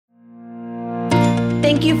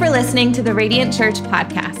Thank you for listening to the Radiant Church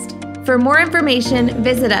podcast. For more information,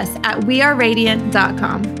 visit us at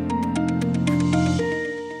weareradiant.com.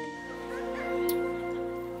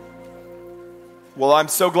 Well, I'm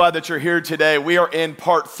so glad that you're here today. We are in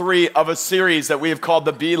part 3 of a series that we have called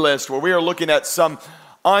the B List, where we are looking at some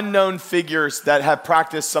unknown figures that have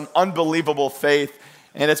practiced some unbelievable faith.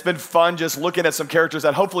 And it's been fun just looking at some characters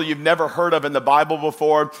that hopefully you've never heard of in the Bible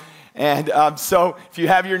before. And so if you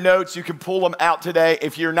have your notes, you can pull them out today.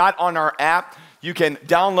 If you're not on our app, you can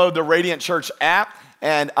download the Radiant Church app,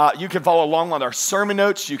 and you can follow along on our sermon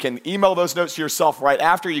notes. You can email those notes to yourself right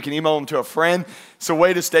after. You can email them to a friend. It's a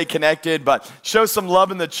way to stay connected, but show some love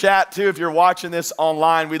in the chat too if you're watching this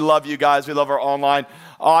online. We love you guys. We love our online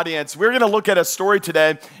audience. We're going to look at a story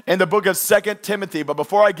today in the book of 2 Timothy, but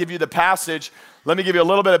before I give you the passage, let me give you a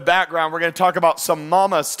little bit of background. We're going to talk about some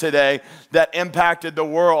mamas today that impacted the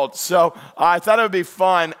world. So I thought it would be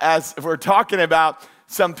fun as we're talking about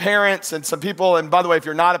some parents and some people. And by the way, if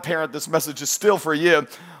you're not a parent, this message is still for you.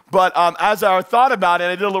 But as I thought about it,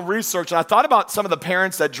 I did a little research, and I thought about some of the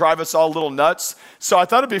parents that drive us all a little nuts. So I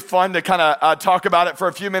thought it'd be fun to kind of talk about it for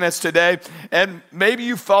a few minutes today. And maybe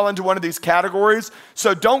you fall into one of these categories.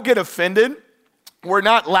 So don't get offended. We're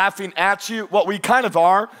not laughing at you. Well, we kind of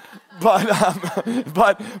are.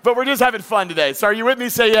 But we're just having fun today. So are you with me?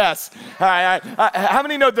 Say yes. All right. How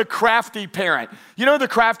many know the crafty parent? You know the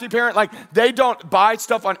crafty parent? Like, they don't buy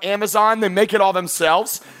stuff on Amazon. They make it all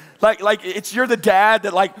themselves. Like you're the dad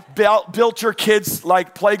that like built your kids'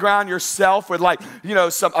 like playground yourself with like, you know,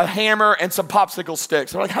 a hammer and some popsicle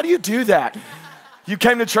sticks. They're like, how do you do that? You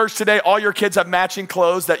came to church today. All your kids have matching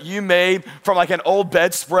clothes that you made from like an old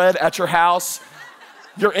bedspread at your house.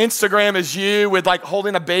 Your Instagram is you with like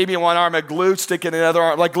holding a baby in one arm, a glue stick in the other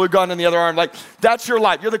arm, like glue gun in the other arm. Like, that's your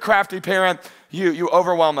life. You're the crafty parent. You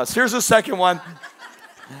overwhelm us. Here's the second one.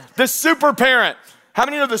 The super parent. How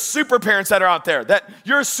many of the super parents that are out there? That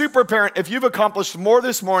you're a super parent if you've accomplished more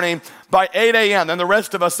this morning by 8 a.m. than the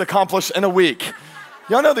rest of us accomplished in a week.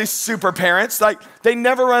 Y'all know these super parents. Like, they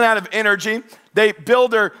never run out of energy. They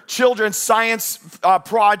build their children's science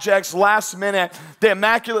projects last minute. They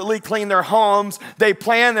immaculately clean their homes. They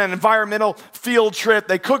plan an environmental field trip.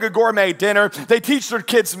 They cook a gourmet dinner. They teach their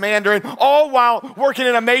kids Mandarin, all while working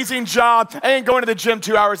an amazing job and going to the gym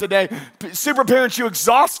 2 hours a day. Super parents, you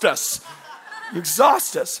exhaust us. You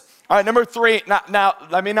exhaust us. All right, number 3. Now,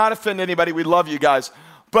 let me not offend anybody. We love you guys.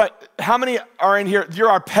 But how many are in here? You're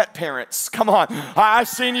our pet parents. Come on. I've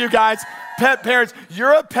seen you guys. Pet parents.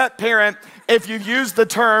 You're a pet parent if you use the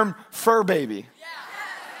term fur baby.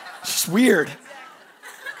 It's just weird.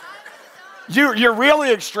 You're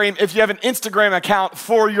really extreme if you have an Instagram account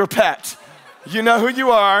for your pet. You know who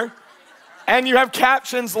you are. And you have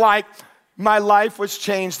captions like, "My life was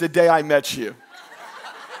changed the day I met you."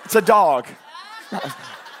 It's a dog.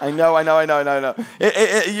 I know.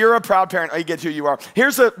 You're a proud parent. I get who you are.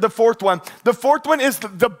 Here's the fourth one. The fourth one is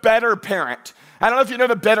the better parent. I don't know if you know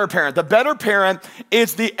the better parent. The better parent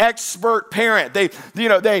is the expert parent. They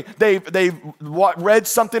read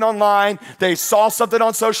something online. They saw something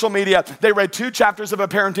on social media. They read 2 chapters of a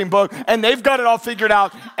parenting book, and they've got it all figured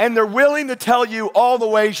out, and they're willing to tell you all the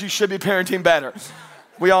ways you should be parenting better.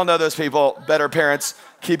 We all know those people, better parents.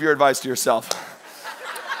 Keep your advice to yourself.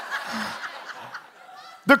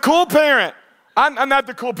 The cool parent. I'm not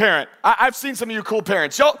the cool parent. I've seen some of you cool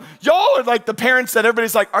parents. Y'all are like the parents that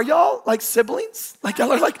everybody's like, are y'all like siblings? Like,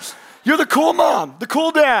 y'all are like, you're the cool mom, the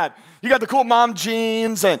cool dad. You got the cool mom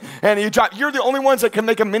jeans and you're the only ones that can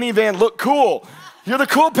make a minivan look cool. You're the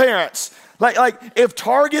cool parents. Like if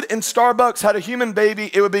Target and Starbucks had a human baby,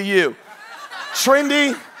 it would be you.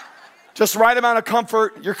 Trendy, just right amount of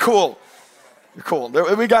comfort, you're cool. You're cool.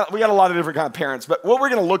 We got a lot of different kind of parents, but what we're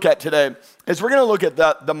going to look at today is we're going to look at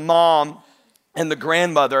the mom and the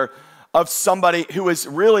grandmother of somebody who is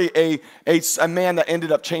really a man that ended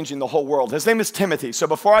up changing the whole world. His name is Timothy. So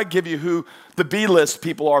before I give you who the B-list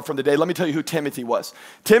people are from the day, let me tell you who Timothy was.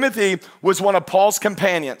 Timothy was one of Paul's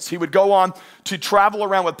companions. He would go on to travel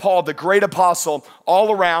around with Paul, the great apostle,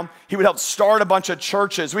 all around. He would help start a bunch of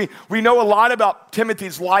churches. We know a lot about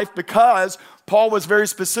Timothy's life because Paul was very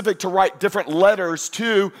specific to write different letters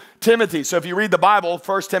to Timothy. So if you read the Bible,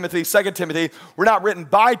 1 Timothy, 2 Timothy, were not written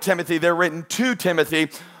by Timothy, they're written to Timothy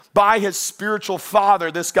by his spiritual father,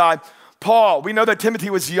 this guy, Paul. We know that Timothy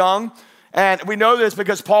was young, and we know this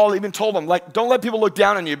because Paul even told him, like, don't let people look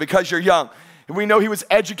down on you because you're young. And we know he was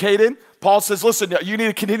educated. Paul says, listen, you need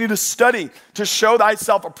to continue to study to show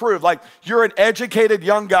thyself approved. Like, you're an educated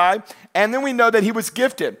young guy. And then we know that he was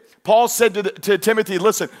gifted. Paul said to Timothy,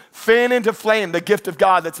 listen, fan into flame the gift of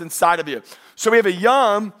God that's inside of you. So we have a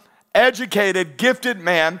young, educated, gifted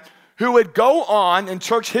man who would go on, and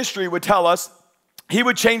church history would tell us, he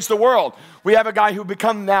would change the world. We have a guy who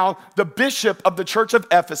become now the bishop of the church of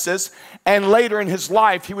Ephesus, and later in his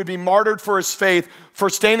life, he would be martyred for his faith, for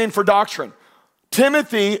standing for doctrine.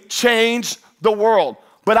 Timothy changed the world.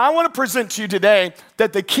 But I want to present to you today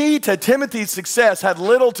that the key to Timothy's success had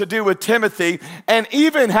little to do with Timothy and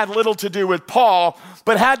even had little to do with Paul,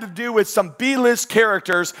 but had to do with some B-list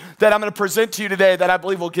characters that I'm going to present to you today that I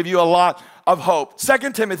believe will give you a lot of hope.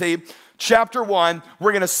 2 Timothy chapter 1,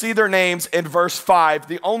 we're going to see their names in verse 5,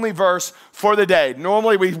 the only verse for the day.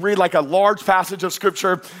 Normally we read like a large passage of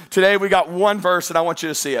scripture. Today we got one verse and I want you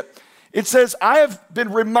to see it. It says, I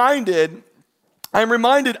am reminded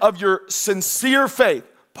of your sincere faith.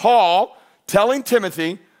 Paul telling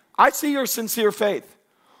Timothy, I see your sincere faith,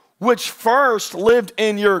 which first lived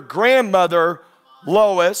in your grandmother,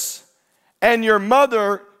 Lois, and your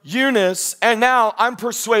mother, Eunice, and now I'm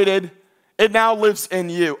persuaded it now lives in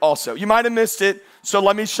you also. You might have missed it, so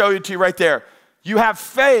let me show it to you right there. You have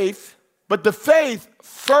faith, but the faith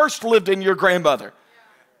first lived in your grandmother.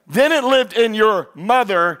 Then it lived in your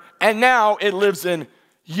mother, and now it lives in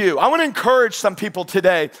you. I want to encourage some people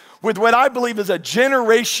today with what I believe is a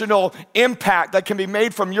generational impact that can be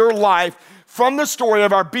made from your life, from the story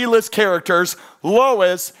of our B-list characters,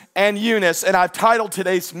 Lois and Eunice. And I've titled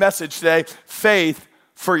today's message today, Faith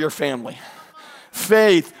for Your Family.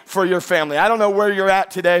 Faith for your family. I don't know where you're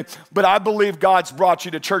at today, but I believe God's brought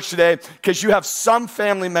you to church today because you have some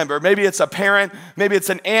family member. Maybe it's a parent, maybe it's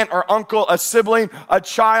an aunt or uncle, a sibling, a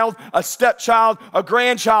child, a stepchild, a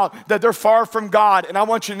grandchild, that they're far from God. And I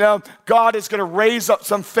want you to know God is going to raise up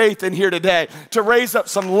some faith in here today, to raise up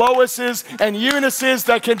some Loises and Eunices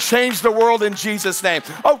that can change the world in Jesus' name.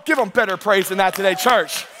 Oh, give them better praise than that today,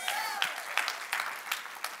 church.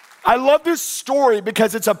 I love this story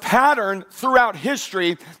because it's a pattern throughout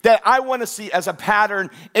history that I want to see as a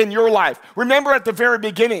pattern in your life. Remember at the very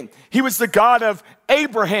beginning, he was the God of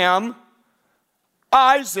Abraham,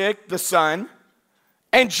 Isaac, the son,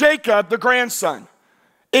 and Jacob, the grandson.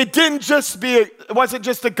 It wasn't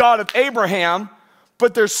just the God of Abraham,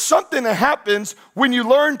 but there's something that happens when you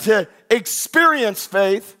learn to experience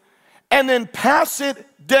faith and then pass it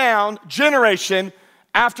down generation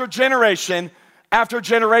after generation after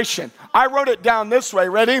generation. I wrote it down this way,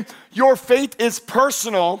 ready? Your faith is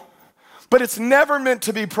personal, but it's never meant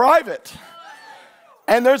to be private.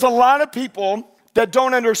 And there's a lot of people that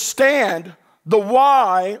don't understand the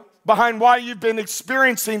why behind why you've been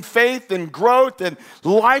experiencing faith and growth and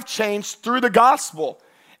life change through the gospel.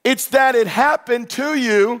 It's that it happened to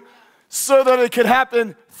you so that it could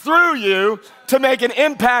happen through you to make an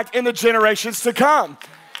impact in the generations to come.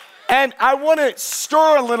 And I want to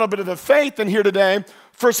stir a little bit of the faith in here today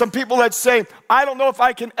for some people that say, I don't know if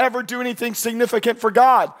I can ever do anything significant for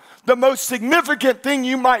God. The most significant thing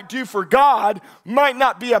you might do for God might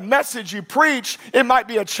not be a message you preach, it might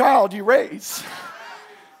be a child you raise.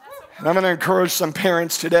 And I'm going to encourage some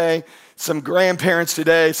parents today, some grandparents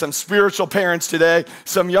today, some spiritual parents today,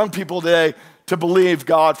 some young people today to believe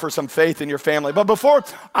God for some faith in your family. But before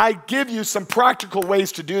I give you some practical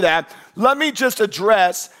ways to do that, let me just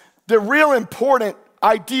address the real important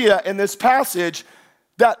idea in this passage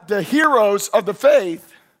that the heroes of the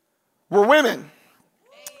faith were women.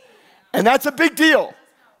 And that's a big deal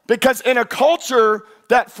because in a culture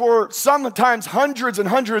that for sometimes hundreds and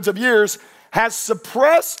hundreds of years has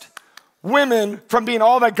suppressed women from being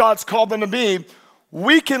all that God's called them to be,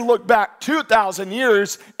 we can look back 2,000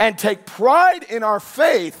 years and take pride in our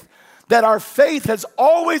faith, that our faith has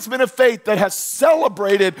always been a faith that has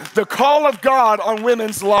celebrated the call of God on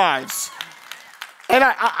women's lives. And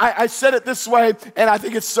I said it this way, and I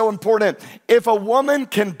think it's so important. If a woman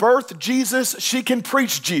can birth Jesus, she can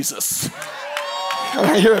preach Jesus.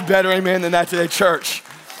 I hear a better amen than that today, church.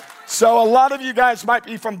 So a lot of you guys might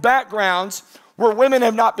be from backgrounds where women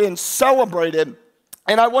have not been celebrated.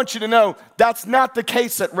 And I want you to know that's not the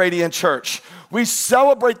case at Radiant Church. We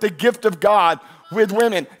celebrate the gift of God with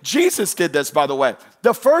women. Jesus did this, by the way.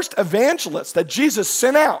 The first evangelist that Jesus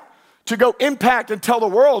sent out to go impact and tell the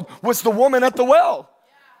world was the woman at the well.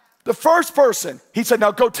 The first person, he said,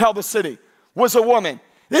 now go tell the city, was a woman.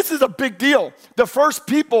 This is a big deal. The first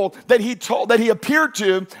people that he appeared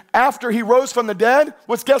to after he rose from the dead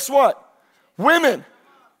was, guess what? Women.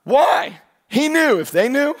 Why? He knew if they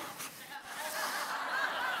knew,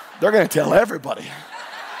 they're going to tell everybody.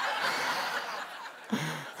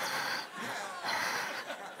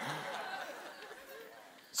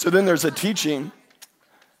 So then there's a teaching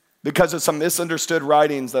because of some misunderstood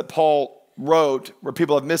writings that Paul wrote where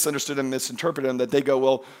people have misunderstood and misinterpreted them, that they go,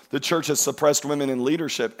 well, the church has suppressed women in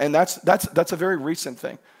leadership. And that's a very recent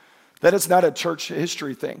thing. That is not a church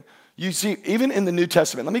history thing. You see, even in the New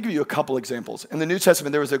Testament, let me give you a couple examples. In the New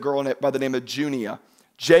Testament, there was a girl by the name of Junia,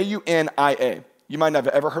 Junia. You might not have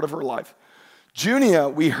ever heard of her life. Junia,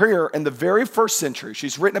 we hear in the very first century,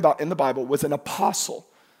 she's written about in the Bible, was an apostle.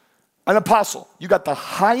 An apostle. You got the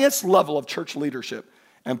highest level of church leadership,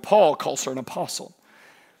 and Paul calls her an apostle.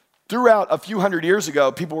 Throughout a few hundred years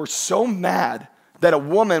ago, people were so mad that a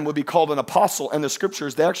woman would be called an apostle. In the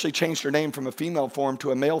scriptures, they actually changed her name from a female form to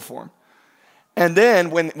a male form. And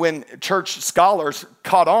then when church scholars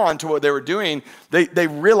caught on to what they were doing, they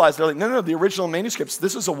realized, they're like, no, the original manuscripts,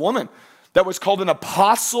 this is a woman that was called an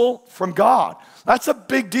apostle from God. That's a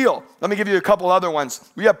big deal. Let me give you a couple other ones.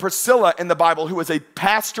 We have Priscilla in the Bible, who was a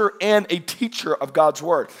pastor and a teacher of God's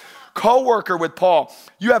word. Co-worker with Paul.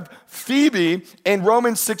 You have Phoebe in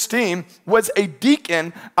Romans 16, was a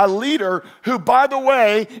deacon, a leader who, by the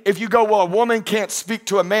way, if you go, well, a woman can't speak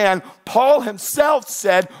to a man, Paul himself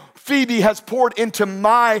said, Phoebe has poured into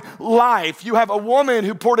my life. You have a woman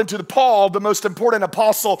who poured into Paul, the most important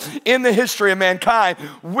apostle in the history of mankind.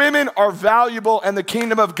 Women are valuable in the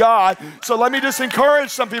kingdom of God. So let me just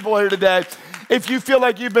encourage some people here today. If you feel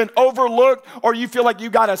like you've been overlooked or you feel like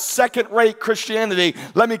you got a second-rate Christianity,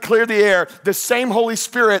 let me clear the air. The same Holy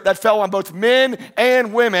Spirit that fell on both men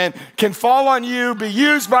and women can fall on you, be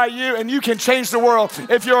used by you, and you can change the world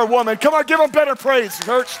if you're a woman. Come on, give them better praise,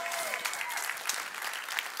 church.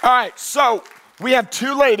 All right, so we have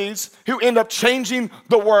two ladies who end up changing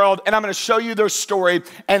the world, and I'm going to show you their story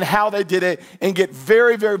and how they did it and get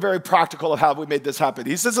very, very, very practical of how we made this happen.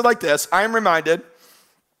 He says it like this: I am reminded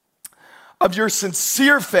of your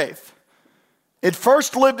sincere faith. It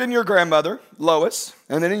first lived in your grandmother, Lois,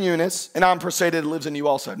 and then in Eunice, and I'm persuaded it lives in you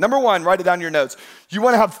also. Number one, write it down in your notes. You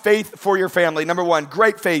want to have faith for your family. Number one,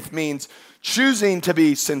 great faith means choosing to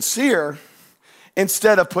be sincere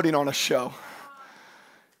instead of putting on a show.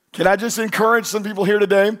 Can I just encourage some people here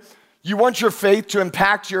today? You want your faith to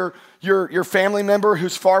impact your family member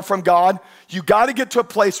who's far from God? You got to get to a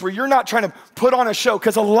place where you're not trying to put on a show,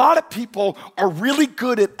 because a lot of people are really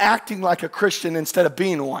good at acting like a Christian instead of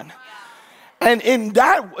being one. And in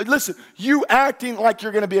that, listen, you acting like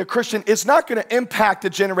you're going to be a Christian is not going to impact the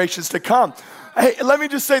generations to come. Hey, let me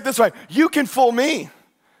just say it this way. You can fool me.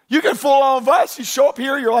 You can fool all of us. You show up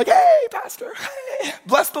here, you're like, hey, pastor, hey,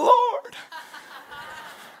 bless the Lord.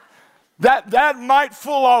 That might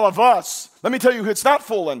fool all of us. Let me tell you who it's not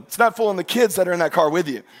fooling. It's not fooling the kids that are in that car with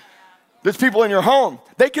you. There's people in your home.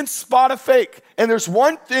 They can spot a fake. And there's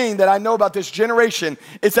one thing that I know about this generation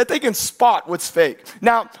is that they can spot what's fake.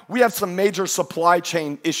 Now, we have some major supply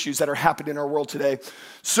chain issues that are happening in our world today.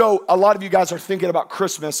 So a lot of you guys are thinking about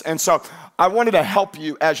Christmas. And so I wanted to help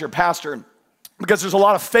you as your pastor, because there's a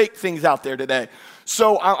lot of fake things out there today.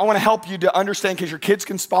 So I want to help you to understand, because your kids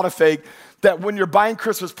can spot a fake, that when you're buying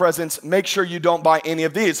Christmas presents, make sure you don't buy any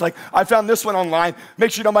of these. Like, I found this one online.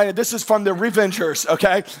 Make sure you don't buy it. This is from the Revengers,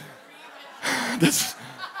 okay?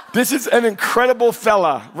 This is an incredible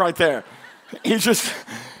fella right there.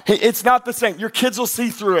 It's not the same. Your kids will see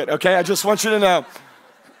through it, okay? I just want you to know.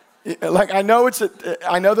 Like, I know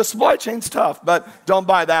the supply chain's tough, but don't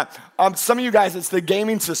buy that. Some of you guys, it's the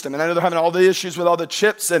gaming system, and I know they're having all the issues with all the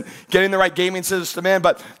chips and getting the right gaming system in,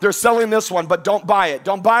 but they're selling this one, but don't buy it.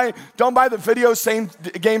 Don't buy the video same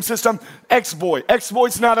game system.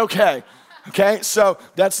 Exploit's not okay. Okay, so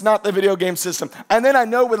that's not the video game system. And then I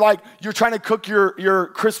know with, like, you're trying to cook your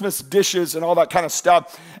Christmas dishes and all that kind of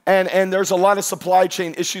stuff, and there's a lot of supply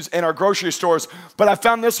chain issues in our grocery stores, but I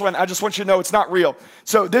found this one. I just want you to know it's not real.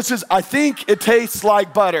 So this is, I think it tastes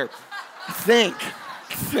like butter. I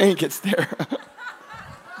think it's there.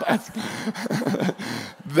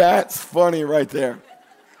 That's funny right there.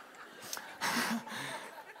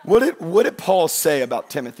 What did Paul say about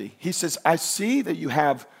Timothy? He says, I see that you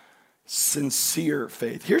have sincere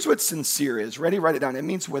faith. Here's what sincere is. Ready? Write it down. It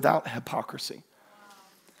means without hypocrisy.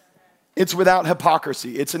 It's without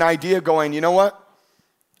hypocrisy. It's an idea going, you know what?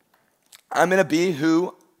 I'm going to be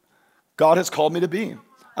who God has called me to be.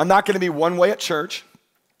 I'm not going to be one way at church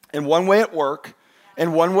and one way at work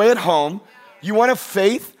and one way at home. You want a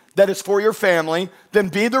faith that is for your family, then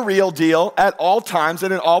be the real deal at all times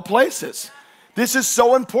and in all places. This is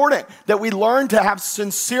so important that we learn to have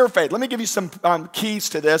sincere faith. Let me give you some keys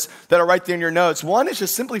to this that are right there in your notes. One is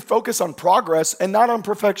just simply focus on progress and not on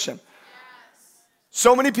perfection.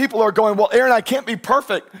 So many people are going, well, Aaron, I can't be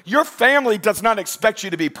perfect. Your family does not expect you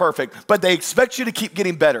to be perfect, but they expect you to keep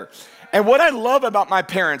getting better. And what I love about my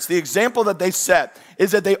parents, the example that they set,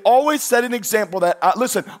 is that they always set an example that,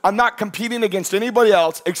 listen, I'm not competing against anybody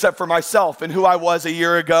else except for myself and who I was a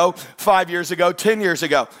year ago, 5 years ago, 10 years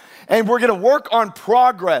ago. And we're gonna work on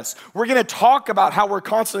progress. We're gonna talk about how we're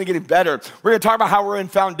constantly getting better. We're gonna talk about how we're in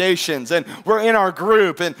foundations and we're in our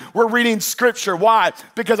group and we're reading scripture. Why?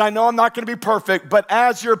 Because I know I'm not gonna be perfect, but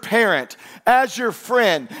as your parent, as your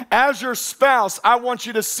friend, as your spouse, I want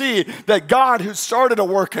you to see that God who started a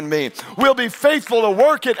work in me will be faithful to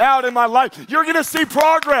work it out in my life. You're gonna see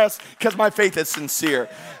progress because my faith is sincere.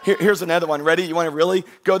 Here's another one. Ready? You wanna really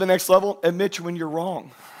go to the next level? Admit when you're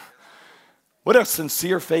wrong. What a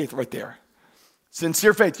sincere faith right there.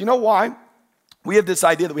 Sincere faith. You know why? We have this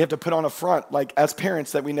idea that we have to put on a front, like as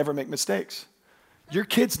parents, that we never make mistakes. Your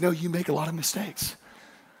kids know you make a lot of mistakes.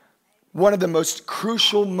 One of the most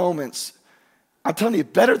crucial moments, I'm telling you,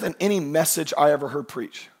 better than any message I ever heard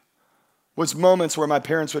preach, was moments where my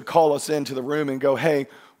parents would call us into the room and go, hey,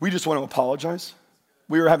 we just want to apologize.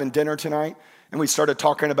 We were having dinner tonight and we started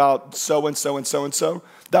talking about so-and-so and so-and-so.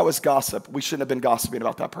 That was gossip. We shouldn't have been gossiping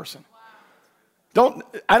about that person.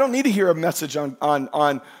 I don't need to hear a message on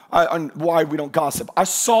why we don't gossip. I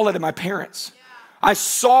saw it in my parents. I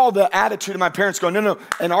saw the attitude of my parents going, no,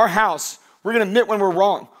 in our house, we're going to admit when we're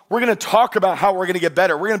wrong. We're going to talk about how we're going to get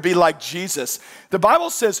better. We're going to be like Jesus. The Bible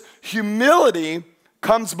says humility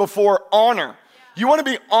comes before honor. You want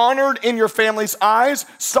to be honored in your family's eyes?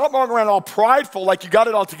 Stop walking around all prideful like you got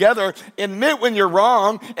it all together. Admit when you're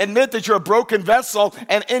wrong. Admit that you're a broken vessel.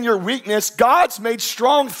 And in your weakness, God's made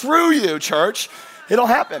strong through you, church. It'll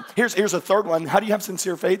happen. Here's a third one. How do you have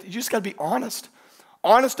sincere faith? You just got to be honest.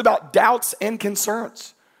 Honest about doubts and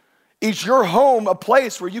concerns. Is your home a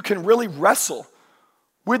place where you can really wrestle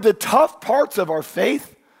with the tough parts of our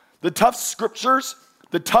faith, the tough scriptures,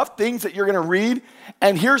 the tough things that you're going to read?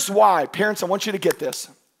 And here's why. Parents, I want you to get this.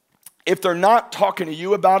 If they're not talking to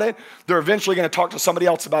you about it, they're eventually going to talk to somebody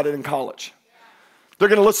else about it in college. They're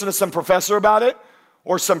going to listen to some professor about it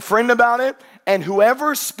or some friend about it, and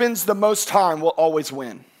whoever spends the most time will always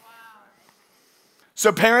win.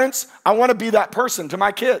 So parents, I want to be that person to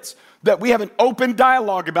my kids, that we have an open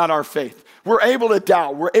dialogue about our faith. We're able to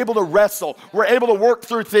doubt. We're able to wrestle. We're able to work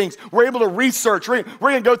through things. We're able to research. We're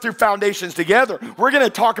going to go through foundations together. We're going to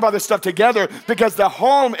talk about this stuff together because the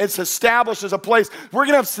home is established as a place. We're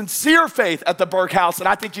going to have sincere faith at the Burke house, and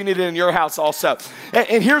I think you need it in your house also.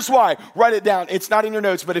 And here's why. Write it down. It's not in your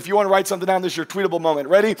notes, but if you want to write something down, this is your tweetable moment.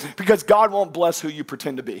 Ready? Because God won't bless who you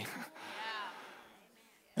pretend to be.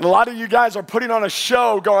 And a lot of you guys are putting on a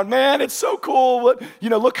show going, man, it's so cool.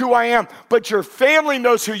 Look who I am. But your family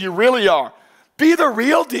knows who you really are. Be the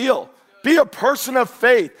real deal. Be a person of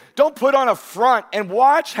faith. Don't put on a front, and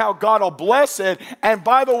watch how God will bless it. And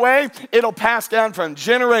by the way, it'll pass down from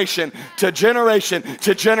generation to generation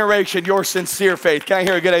to generation, your sincere faith. Can I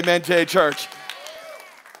hear a good amen today, church?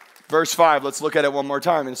 Verse 5, let's look at it one more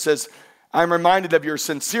time. And it says, I'm reminded of your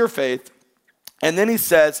sincere faith. And then he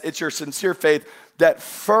says, it's your sincere faith that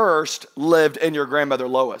first lived in your grandmother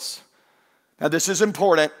Lois. Now this is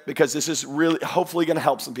important because this is really hopefully going to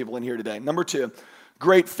help some people in here today. Number 2,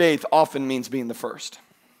 great faith often means being the first.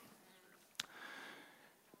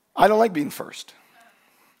 I don't like being first.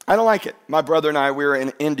 I don't like it. My brother and I, we were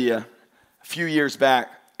in India a few years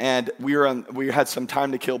back, and we had some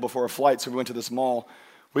time to kill before a flight, so we went to this mall.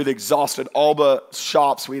 We'd exhausted all the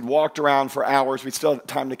shops. We'd walked around for hours. We still had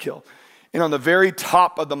time to kill. And on the very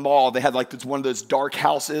top of the mall, they had like one of those dark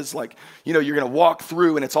houses, like, you're going to walk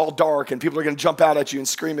through and it's all dark and people are going to jump out at you and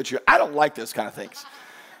scream at you. I don't like those kind of things.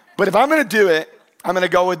 But if I'm going to do it, I'm going to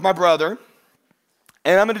go with my brother,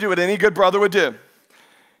 and I'm going to do what any good brother would do.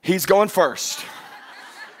 He's going first.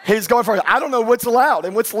 He's going first. I don't know what's allowed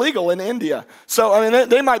and what's legal in India. So,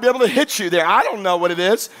 they might be able to hit you there. I don't know what it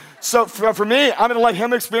is. So for me, I'm going to let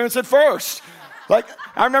him experience it first. Like,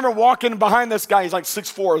 I remember walking behind this guy. He's like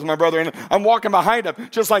 6'4", is my brother, and I'm walking behind him,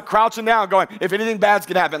 just like crouching down, going, if anything bad's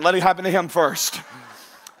gonna happen, let it happen to him first.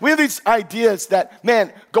 We have these ideas that,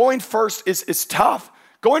 man, going first is tough.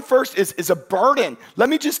 Going first is a burden. Let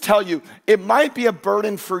me just tell you, it might be a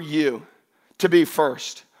burden for you to be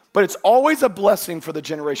first, but it's always a blessing for the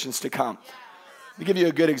generations to come. Let me give you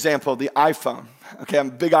a good example, the iPhone. Okay, I'm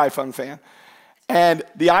a big iPhone fan. And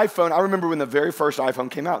the iPhone, I remember when the very first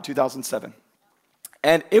iPhone came out, 2007.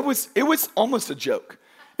 And it was almost a joke.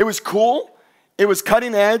 It was cool, it was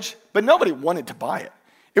cutting edge, but nobody wanted to buy it.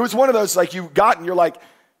 It was one of those, like, you got and you're like,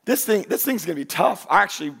 this thing's gonna be tough. I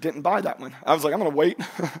actually didn't buy that one. I was like, I'm gonna wait.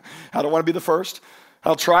 I don't wanna be the first.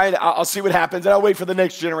 I'll try it, I'll see what happens, and I'll wait for the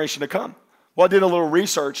next generation to come. Well, I did a little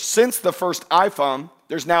research. Since the first iPhone,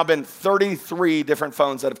 there's now been 33 different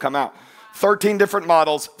phones that have come out. 13 different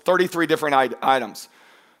models, 33 different items.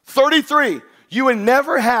 33. You would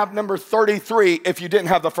never have number 33 if you didn't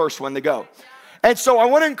have the first one to go. And so I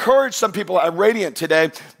want to encourage some people at Radiant today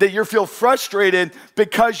that you feel frustrated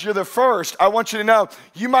because you're the first. I want you to know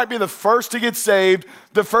you might be the first to get saved,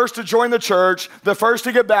 the first to join the church, the first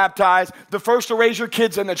to get baptized, the first to raise your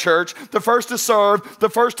kids in the church, the first to serve, the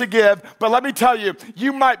first to give. But let me tell you,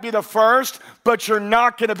 you might be the first, but you're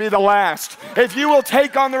not going to be the last. If you will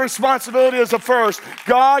take on the responsibility as the first,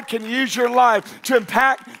 God can use your life to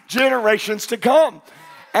impact generations to come.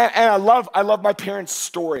 And I love my parents'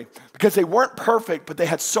 story because they weren't perfect, but they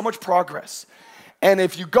had so much progress. And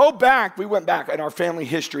if you go back, we went back in our family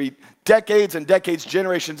history, decades and decades,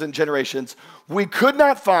 generations and generations, we could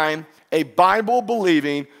not find a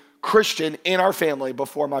Bible-believing Christian in our family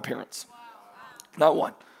before my parents. Not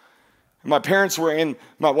one. My parents were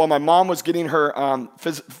while my mom was getting her,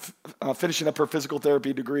 finishing up her physical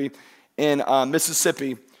therapy degree in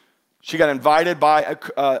Mississippi, she got invited by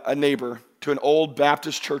a neighbor to an old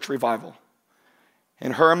Baptist church revival.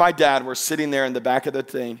 And her and my dad were sitting there in the back of the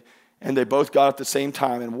thing, and they both got up at the same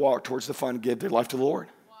time and walked towards the front and gave their life to the Lord.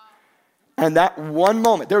 Wow. And that one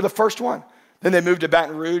moment, they were the first one. Then they moved to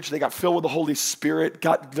Baton Rouge. They got filled with the Holy Spirit.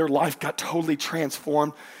 Their life got totally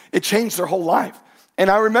transformed. It changed their whole life. And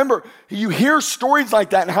I remember, you hear stories like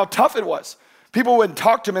that and how tough it was. People wouldn't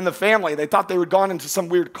talk to them in the family. They thought they had gone into some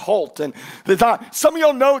weird cult. And they thought, some of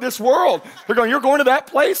y'all know this world. They're going, you're going to that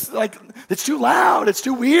place? Like, it's too loud. It's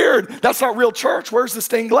too weird. That's not real church. Where's the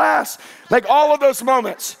stained glass? Like all of those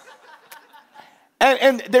moments.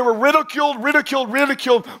 And they were ridiculed,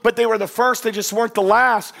 but they were the first. They just weren't the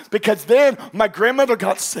last, because then my grandmother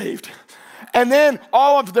got saved. And then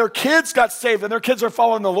all of their kids got saved, and their kids are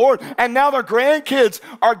following the Lord. And now their grandkids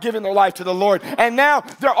are giving their life to the Lord. And now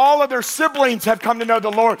all of their siblings have come to know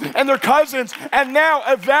the Lord, and their cousins. And now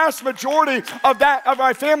a vast majority of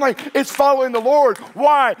my family is following the Lord.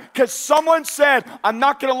 Why? Because someone said, I'm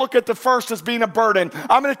not going to look at the first as being a burden.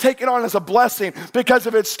 I'm going to take it on as a blessing, because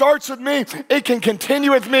if it starts with me, it can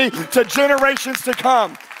continue with me to generations to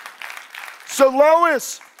come. So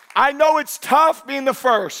Lois, I know it's tough being the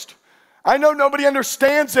first. I know nobody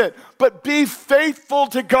understands it, but be faithful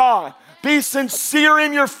to God. Be sincere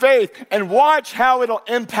in your faith and watch how it'll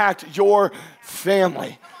impact your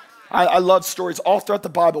family. I love stories. All throughout the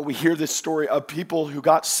Bible, we hear this story of people who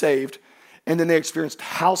got saved and then they experienced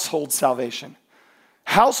household salvation.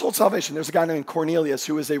 Household salvation. There's a guy named Cornelius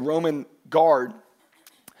who was a Roman guard,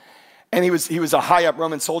 and he was a high up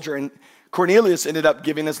Roman soldier, and Cornelius ended up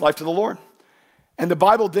giving his life to the Lord. And the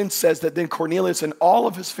Bible then says that then Cornelius and all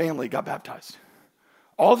of his family got baptized.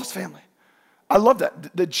 All of his family. I love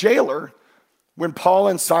that. The jailer, when Paul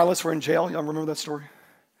and Silas were in jail, y'all remember that story?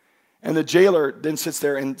 And the jailer then sits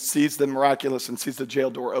there and sees the miraculous and sees the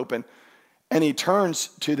jail door open. And he turns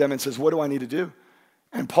to them and says, what do I need to do?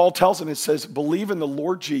 And Paul tells him, he says, believe in the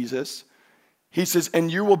Lord Jesus. He says,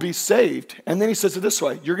 and you will be saved. And then he says it this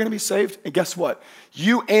way, you're going to be saved. And guess what?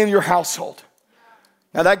 You and your household.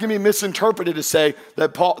 Now that can be misinterpreted to say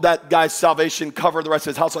that that guy's salvation covered the rest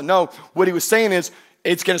of his household. No, what he was saying is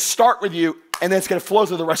it's going to start with you, and then it's going to flow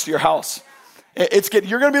through the rest of your house.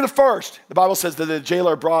 You're going to be the first. The Bible says that the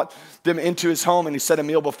jailer brought them into his home, and he set a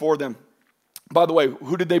meal before them. By the way,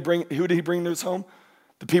 who did he bring to his home?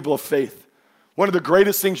 The people of faith. One of the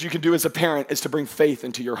greatest things you can do as a parent is to bring faith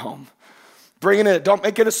into your home. Don't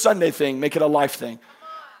make it a Sunday thing, make it a life thing.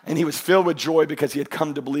 And he was filled with joy because he had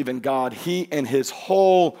come to believe in God, he and his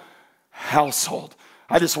whole household.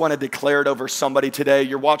 I just want to declare it over somebody today.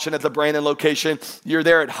 You're watching at the Brandon location. You're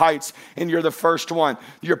there at Heights, and you're the first one.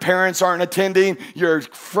 Your parents aren't attending. Your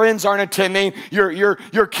friends aren't attending. Your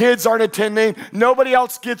kids aren't attending. Nobody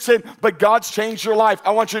else gets it, but God's changed your life. I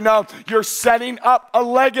want you to know you're setting up a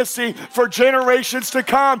legacy for generations to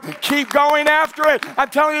come. Keep going after it. I'm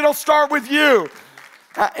telling you, it'll start with you.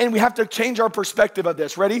 And we have to change our perspective of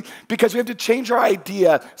this. Ready? Because we have to change our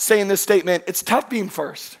idea saying this statement, it's tough being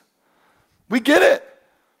first. We get it.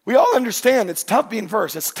 We all understand it's tough being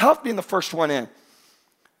first. It's tough being the first one in.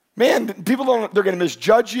 Man, they're going to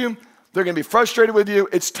misjudge you. They're going to be frustrated with you.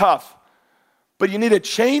 It's tough. But you need to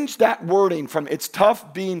change that wording from it's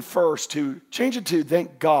tough being first to change it to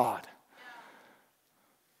thank God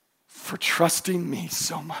for trusting me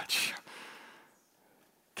so much.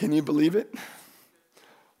 Can you believe it?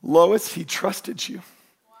 Lois, he trusted you.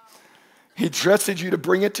 He trusted you to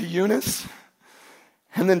bring it to Eunice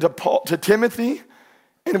and then to Timothy,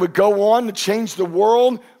 and it would go on to change the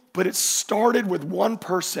world, but it started with one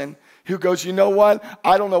person who goes, you know what?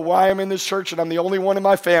 I don't know why I'm in this church and I'm the only one in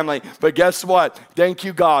my family, but guess what? Thank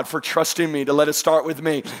you, God, for trusting me to let it start with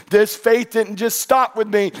me. This faith didn't just stop with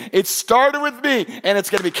me. It started with me, and it's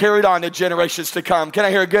going to be carried on to generations to come. Can I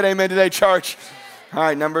hear a good amen today, church? All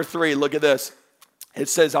right, number 3, look at this. It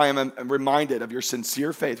says, I am reminded of your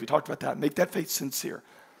sincere faith. We talked about that. Make that faith sincere.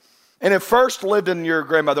 And it first lived in your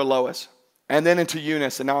grandmother Lois, and then into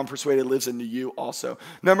Eunice, and now I'm persuaded it lives into you also.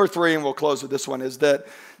 Number 3, and we'll close with this one, is that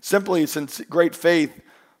simply, since great faith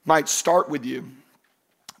might start with you,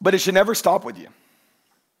 but it should never stop with you.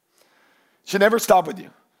 It should never stop with you.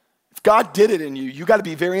 If God did it in you, you got to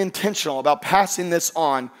be very intentional about passing this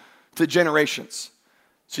on to generations.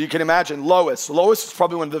 So you can imagine Lois. Lois is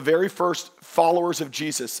probably one of the very first followers of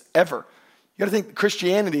Jesus ever. You got to think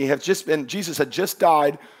Christianity has just been, Jesus had just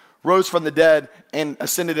died, rose from the dead, and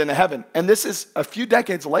ascended into heaven. And this is a few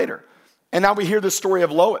decades later. And now we hear the story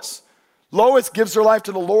of Lois. Lois gives her life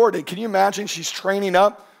to the Lord, and can you imagine she's training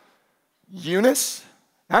up Eunice?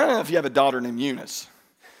 I don't know if you have a daughter named Eunice,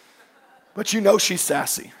 but you know she's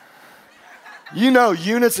sassy. You know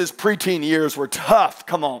Eunice's preteen years were tough.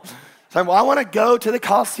 Come on. So well, I want to go to the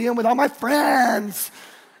Coliseum with all my friends.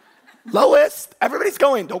 Lois, everybody's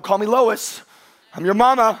going. Don't call me Lois. I'm your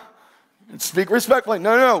mama. And speak respectfully.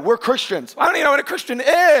 No, we're Christians. I don't even know what a Christian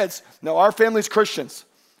is. No, our family's Christians.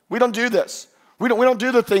 We don't do this. We don't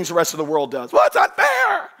do the things the rest of the world does. Well, it's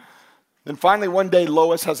unfair. Then finally one day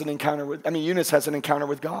Eunice has an encounter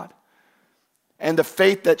with God. And the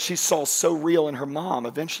faith that she saw so real in her mom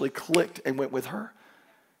eventually clicked and went with her.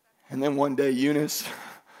 And then one day Eunice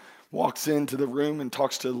walks into the room and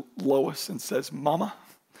talks to Lois and says, Mama,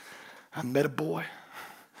 I met a boy.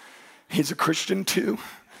 He's a Christian too.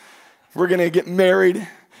 We're going to get married.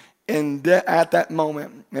 And at that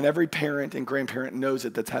moment, and every parent and grandparent knows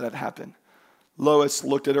it, that's how that happened. Lois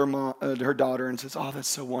looked at her daughter and says, oh, that's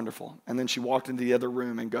so wonderful. And then she walked into the other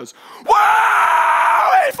room and goes, wow,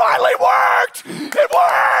 it finally worked. It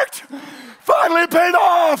worked. Finally paid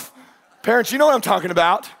off. Parents, you know what I'm talking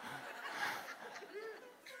about.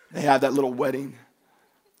 They had that little wedding.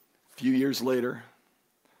 A few years later,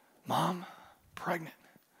 Mom, pregnant.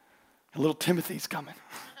 And little Timothy's coming.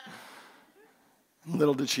 And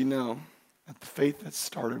little did she know that the faith that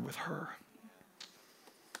started with her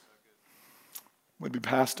would be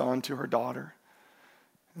passed on to her daughter,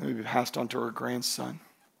 and would be passed on to her grandson.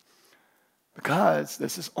 Because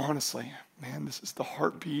this is honestly, this is the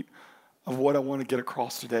heartbeat of what I want to get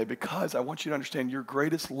across today, because I want you to understand your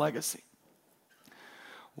greatest legacy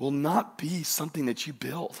will not be something that you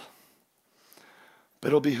build, but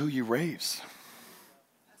it'll be who you raise.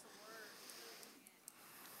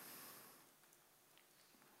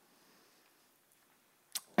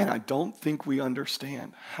 And I don't think we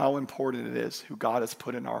understand how important it is who God has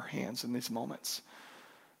put in our hands in these moments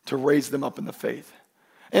to raise them up in the faith.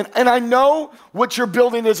 And I know what you're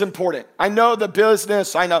building is important. I know the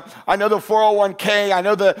business, I know the 401k, I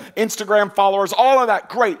know the Instagram followers, all of that,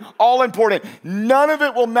 great, all important. None of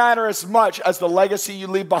it will matter as much as the legacy you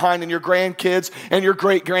leave behind in your grandkids and your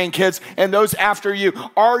great-grandkids and those after you.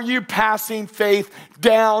 Are you passing faith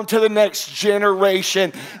down to the next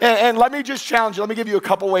generation? And let me just challenge you. Let me give you a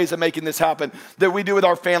couple ways of making this happen that we do with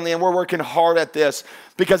our family, and we're working hard at this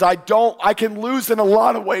because I can lose in a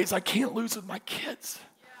lot of ways. I can't lose with my kids.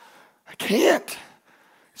 I can't.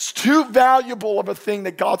 It's too valuable of a thing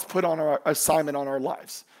that God's put on our assignment on our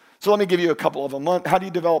lives. So let me give you a couple of them. How do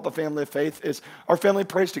you develop a family of faith? Is our family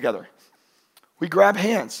prays together. We grab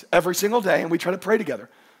hands every single day and we try to pray together.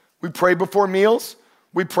 We pray before meals.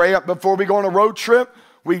 We pray before we go on a road trip.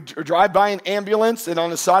 We drive by an ambulance and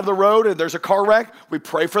on the side of the road and there's a car wreck. We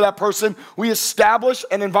pray for that person. We establish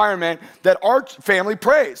an environment that our family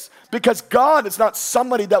prays. Because God is not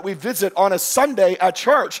somebody that we visit on a Sunday at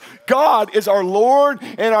church. God is our Lord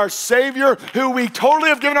and our Savior who we totally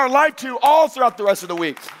have given our life to all throughout the rest of the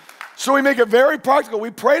week. So we make it very practical.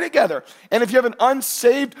 We pray together. And if you have an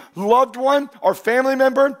unsaved loved one or family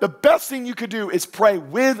member, the best thing you could do is pray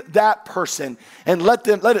with that person and let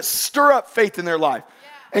it stir up faith in their life.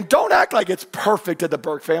 And don't act like it's perfect at the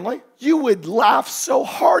Burke family. You would laugh so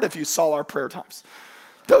hard if you saw our prayer times.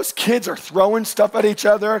 Those kids are throwing stuff at each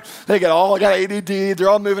other. They got ADD. They're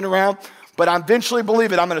all moving around. But I eventually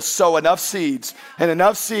believe it. I'm going to sow enough seeds and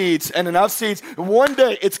enough seeds and enough seeds. One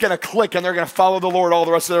day it's going to click and they're going to follow the Lord all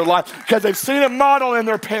the rest of their life because they've seen it modeled in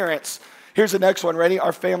their parents. Here's the next one. Ready?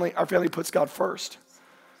 Our family puts God first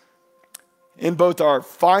in both our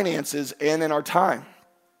finances and in our time.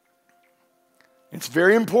 It's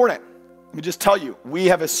very important. Let me just tell you, we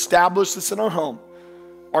have established this in our home.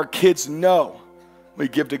 Our kids know we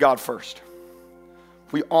give to God first.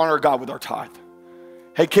 We honor God with our tithe.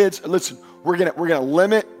 Hey kids, listen, we're gonna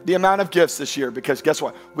limit the amount of gifts this year because guess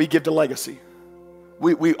what? We give to legacy.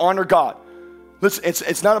 We honor God. Listen,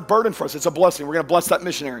 it's not a burden for us, it's a blessing. We're gonna bless that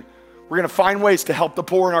missionary. We're gonna find ways to help the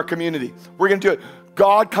poor in our community. We're gonna do it.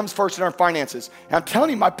 God comes first in our finances. And I'm telling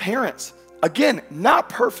you, my parents, Again, not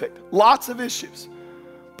perfect, lots of issues.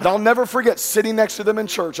 But I'll never forget sitting next to them in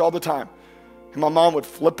church all the time. And my mom would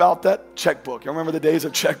flip out that checkbook. You remember the days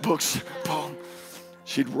of checkbooks? Boom.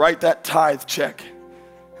 She'd write that tithe check.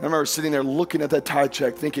 And I remember sitting there looking at that tithe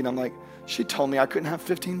check thinking, I'm like, she told me I couldn't have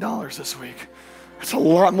 $15 this week. That's a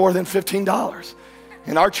lot more than $15.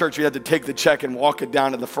 In our church, we had to take the check and walk it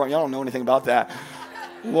down to the front. Y'all don't know anything about that.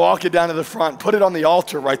 Walk it down to the front, put it on the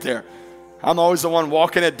altar right there. I'm always the one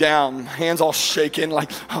walking it down, hands all shaking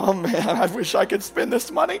like, oh man, I wish I could spend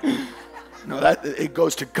this money. No, it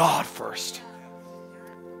goes to God first.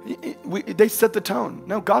 They set the tone.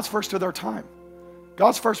 No, God's first with our time.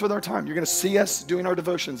 God's first with our time. You're going to see us doing our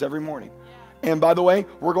devotions every morning. And by the way,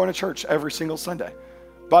 we're going to church every single Sunday.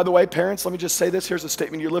 By the way, parents, let me just say this. Here's a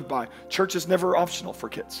statement you live by. Church is never optional for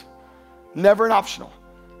kids. Never an optional.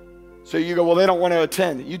 So you go, well, they don't want to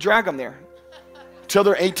attend. You drag them there. Till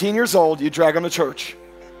they're 18 years old, you drag them to church.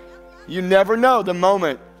 You never know the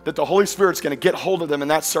moment that the Holy Spirit's going to get hold of them in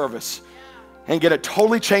that service and get it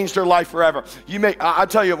totally change their life forever. I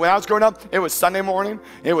tell you, when I was growing up, it was Sunday morning,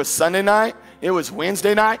 it was Sunday night, it was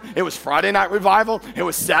Wednesday night, it was Friday night revival, it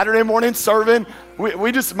was Saturday morning serving.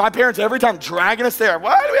 My parents every time dragging us there.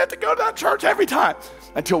 Why do we have to go to that church every time?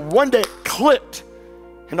 Until one day it clicked.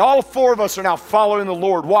 And all four of us are now following the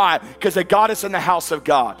Lord. Why? Because they got us in the house of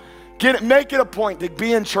God. Make it a point to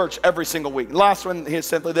be in church every single week. The last one is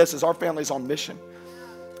simply this, is our family's on mission.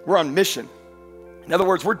 We're on mission. In other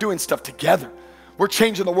words, we're doing stuff together. We're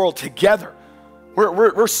changing the world together.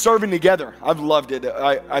 We're serving together. I've loved it.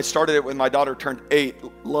 I started it when my daughter turned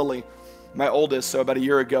 8, Lily, my oldest. So about a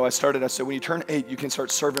year ago, I said, when you turn 8, you can start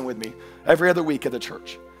serving with me every other week at the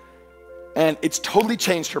church. And it's totally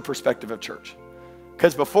changed her perspective of church.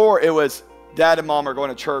 Because before it was, Dad and Mom are going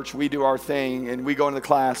to church, we do our thing, and we go into the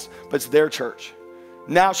class, but it's their church.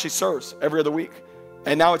 Now she serves every other week.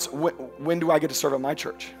 And now it's, when do I get to serve at my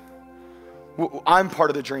church? I'm part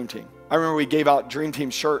of the Dream Team. I remember we gave out Dream Team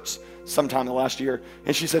shirts sometime in the last year,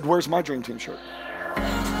 and she said, where's my Dream Team shirt?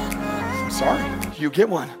 I'm sorry, you get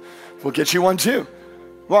one. We'll get you one too.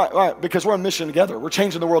 Why? Because we're on mission together. We're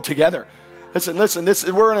changing the world together. Listen,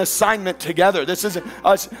 we're an assignment together. This isn't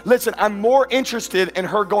us. Listen, I'm more interested in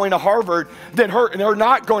her going to Harvard than her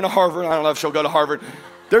not going to Harvard. I don't know if she'll go to Harvard.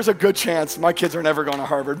 There's a good chance my kids are never going to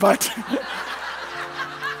Harvard, but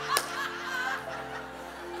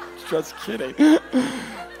just kidding.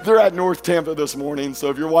 They're at North Tampa this morning, so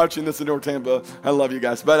if you're watching this in North Tampa, I love you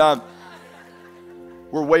guys. But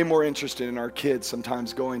we're way more interested in our kids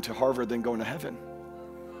sometimes going to Harvard than going to heaven.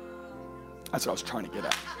 That's what I was trying to get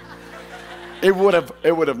at. It would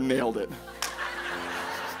have nailed it.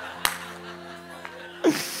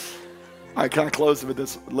 I kind of close with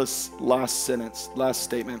this last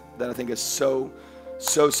statement that I think is so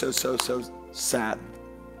sad.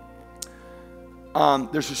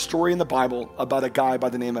 There's a story in the Bible about a guy by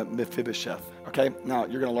the name of Mephibosheth. Okay, now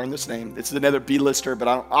you're going to learn this name. This is another B-lister, but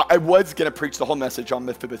I was going to preach the whole message on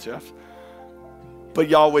Mephibosheth, but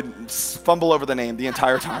y'all would fumble over the name the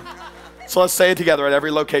entire time. So let's say it together at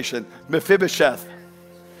every location. Mephibosheth.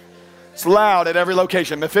 It's loud at every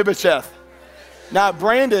location. Mephibosheth. Now at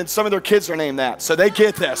Brandon, some of their kids are named that, so they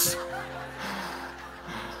get this.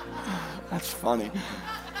 That's funny.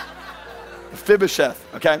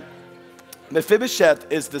 Mephibosheth, okay? Mephibosheth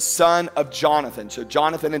is the son of Jonathan. So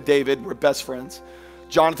Jonathan and David were best friends.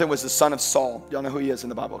 Jonathan was the son of Saul. Y'all know who he is in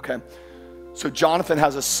the Bible, okay? So Jonathan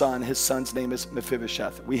has a son. His son's name is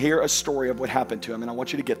Mephibosheth. We hear a story of what happened to him, and I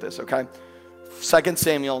want you to get this, okay? 2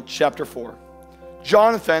 Samuel chapter 4.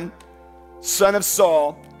 Jonathan, son of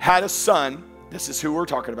Saul, had a son, this is who we're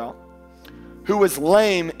talking about, who was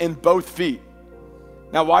lame in both feet.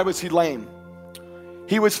 Now, why was he lame?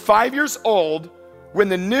 He was 5 years old when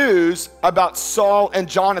the news about Saul and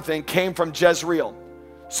Jonathan came from Jezreel.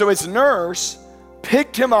 So his nurse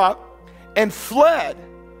picked him up and fled.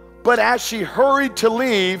 But as she hurried to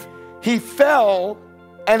leave, he fell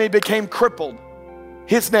and he became crippled.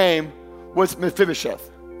 His name was Mephibosheth.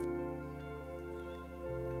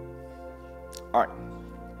 All right.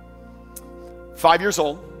 5 years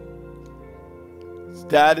old. His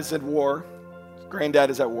dad is at war. His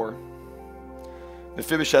granddad is at war.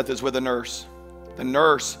 Mephibosheth is with a nurse. The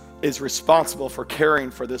nurse is responsible for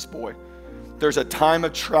caring for this boy. There's a time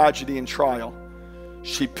of tragedy and trial.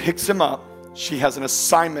 She picks him up. She has an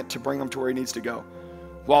assignment to bring him to where he needs to go.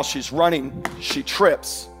 While she's running, she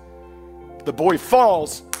trips. The boy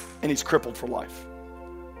falls, and he's crippled for life.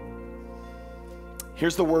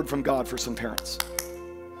 Here's the word from God for some parents.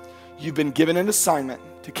 You've been given an assignment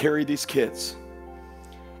to carry these kids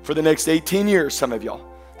for the next 18 years, some of y'all.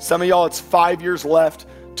 Some of y'all, it's 5 years left,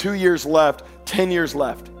 2 years left, 10 years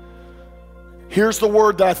left. Here's the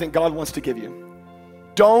word that I think God wants to give you.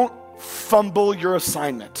 Don't fumble your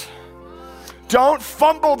assignment. Don't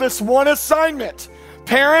fumble this one assignment.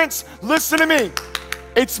 Parents, listen to me.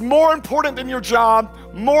 It's more important than your job,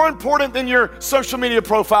 more important than your social media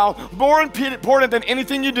profile, more important than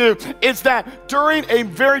anything you do, is that during a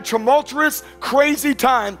very tumultuous, crazy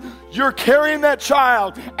time, you're carrying that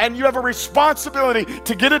child and you have a responsibility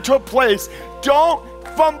to get it to a place. Don't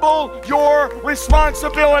fumble your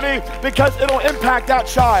responsibility because it'll impact that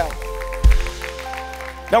child.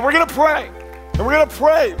 Now we're gonna pray, and we're gonna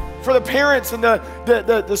pray for the parents and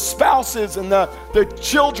the spouses and the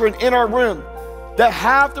children in our room that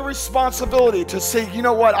have the responsibility to say, you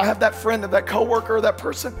know what, I have that friend or that coworker or that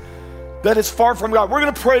person that is far from God. We're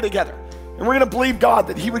gonna pray together, and we're gonna believe God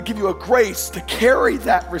that He would give you a grace to carry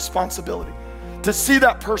that responsibility, to see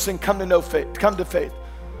that person come to faith.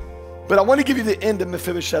 But I want to give you the end of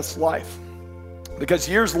Mephibosheth's life, because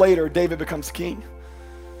years later, David becomes king.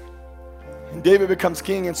 And David becomes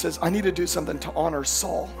king and says, I need to do something to honor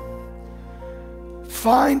Saul.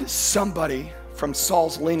 Find somebody from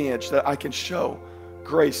Saul's lineage that I can show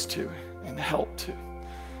grace to and help to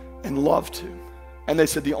and love to. And they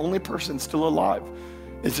said the only person still alive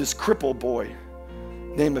is this crippled boy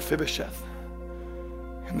named Mephibosheth.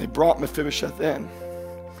 And they brought Mephibosheth in.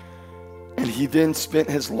 And he then spent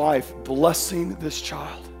his life blessing this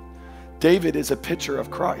child. David is a picture of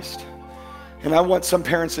Christ. And I want some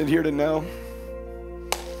parents in here to know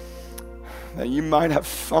that you might have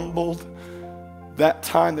fumbled that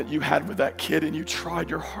time that you had with that kid and you tried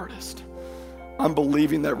your hardest. I'm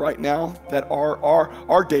believing that right now that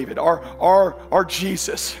our David, our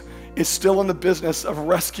Jesus is still in the business of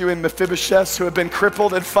rescuing Mephibosheths who have been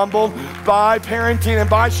crippled and fumbled by parenting and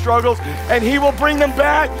by struggles, and He will bring them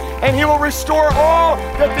back and He will restore all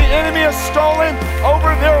that the enemy has stolen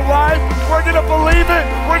over their life. We're gonna believe it,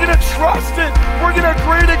 we're gonna trust it, we're gonna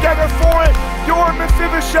agree together for it. Your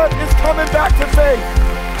Mephibosheth is coming back to faith.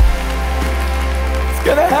 It's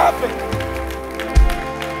gonna happen.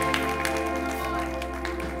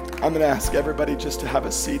 I'm gonna ask everybody just to have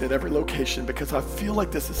a seat at every location, because I feel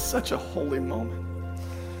like this is such a holy moment.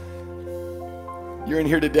 You're in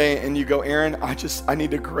here today and you go, Aaron, I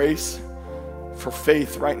need a grace for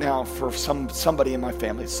faith right now for somebody in my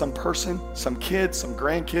family, some person, some kid, some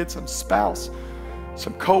grandkid, some spouse,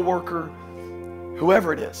 some coworker,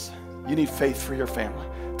 whoever it is. You need faith for your family.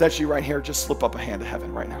 If that's you right here, just slip up a hand to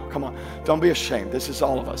heaven right now. Come on, don't be ashamed. This is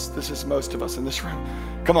all of us. This is most of us in this room.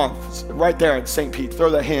 Come on, right there at St. Pete,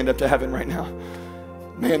 throw that hand up to heaven right now.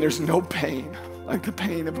 Man, there's no pain like the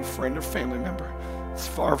pain of a friend or family member. It's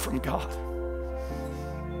far from God.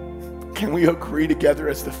 Can we agree together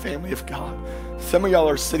as the family of God? Some of y'all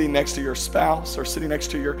are sitting next to your spouse or sitting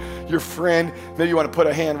next to your friend. Maybe you want to put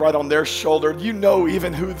a hand right on their shoulder. You know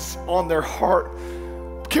even who's on their heart.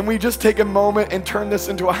 Can we just take a moment and turn this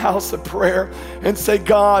into a house of prayer and say,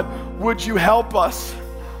 God, would you help us,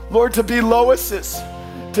 Lord, to be Loises,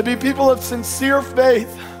 to be people of sincere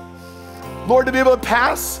faith, Lord, to be able to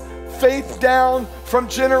pass faith down from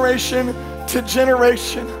generation to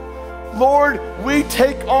generation. Lord, we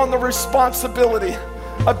take on the responsibility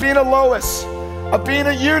of being a Lois, of being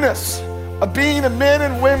a Eunice, of being a men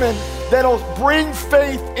and women that'll bring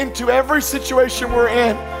faith into every situation we're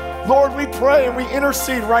in. Lord, we pray and we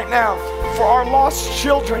intercede right now for our lost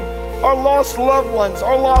children, our lost loved ones,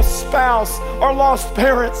 our lost spouse, our lost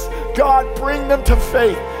parents. God, bring them to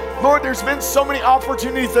faith. Lord, there's been so many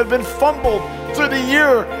opportunities that have been fumbled through the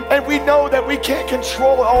year, and we know that we can't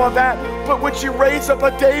control all of that, but would you raise up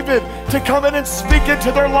a David to come in and speak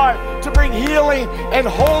into their life, to bring healing and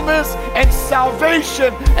wholeness and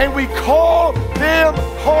salvation, and we call them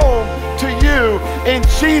home to you in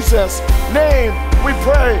Jesus' name we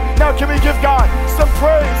pray. Now can we give God some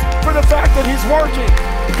praise for the fact that He's working?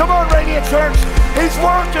 Come on, Radiant Church, He's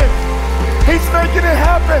working. He's making it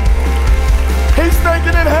happen. He's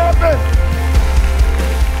making it happen.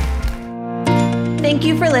 Thank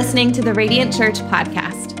you for listening to the Radiant Church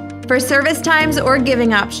podcast. For service times or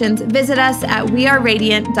giving options, visit us at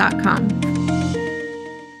weareradiant.com.